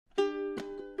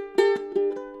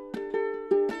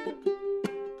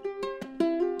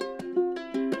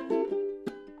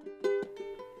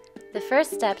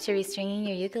first step to restringing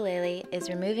your ukulele is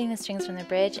removing the strings from the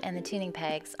bridge and the tuning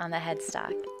pegs on the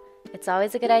headstock. It's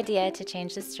always a good idea to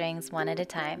change the strings one at a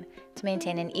time to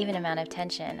maintain an even amount of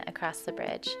tension across the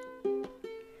bridge.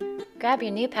 Grab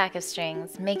your new pack of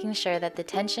strings, making sure that the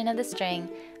tension of the string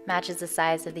matches the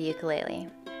size of the ukulele.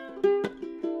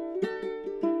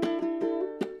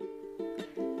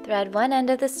 Thread one end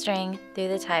of the string through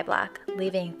the tie block,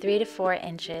 leaving 3 to 4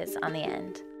 inches on the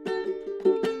end.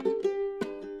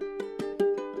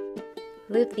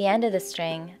 Loop the end of the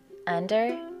string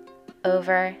under,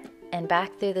 over, and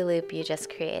back through the loop you just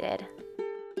created.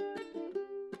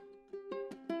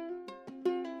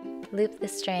 Loop the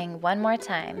string one more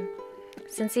time.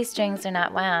 Since these strings are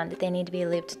not wound, they need to be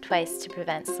looped twice to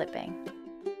prevent slipping.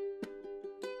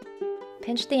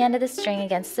 Pinch the end of the string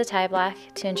against the tie block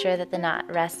to ensure that the knot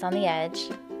rests on the edge,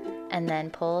 and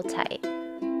then pull tight.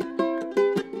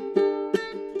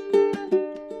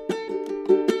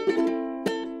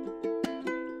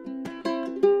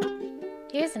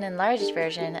 Here's an enlarged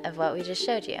version of what we just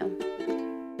showed you.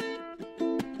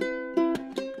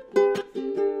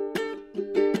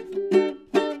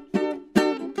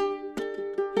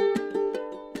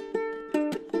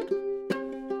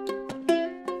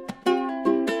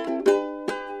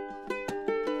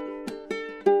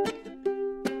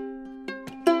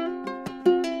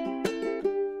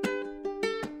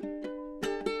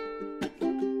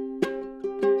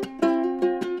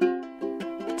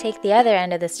 Take the other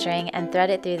end of the string and thread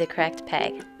it through the correct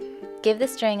peg. Give the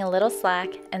string a little slack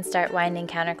and start winding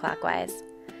counterclockwise.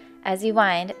 As you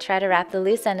wind, try to wrap the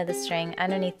loose end of the string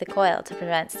underneath the coil to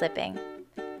prevent slipping.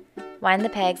 Wind the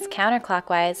pegs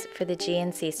counterclockwise for the G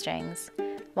and C strings.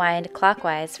 Wind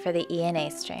clockwise for the E and A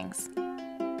strings.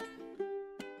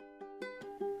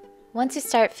 Once you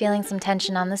start feeling some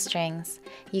tension on the strings,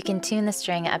 you can tune the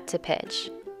string up to pitch.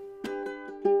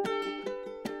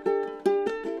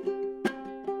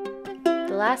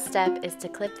 The last step is to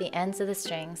clip the ends of the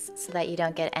strings so that you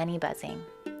don't get any buzzing.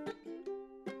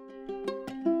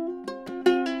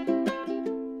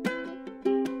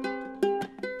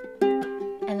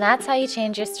 And that's how you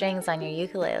change your strings on your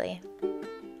ukulele.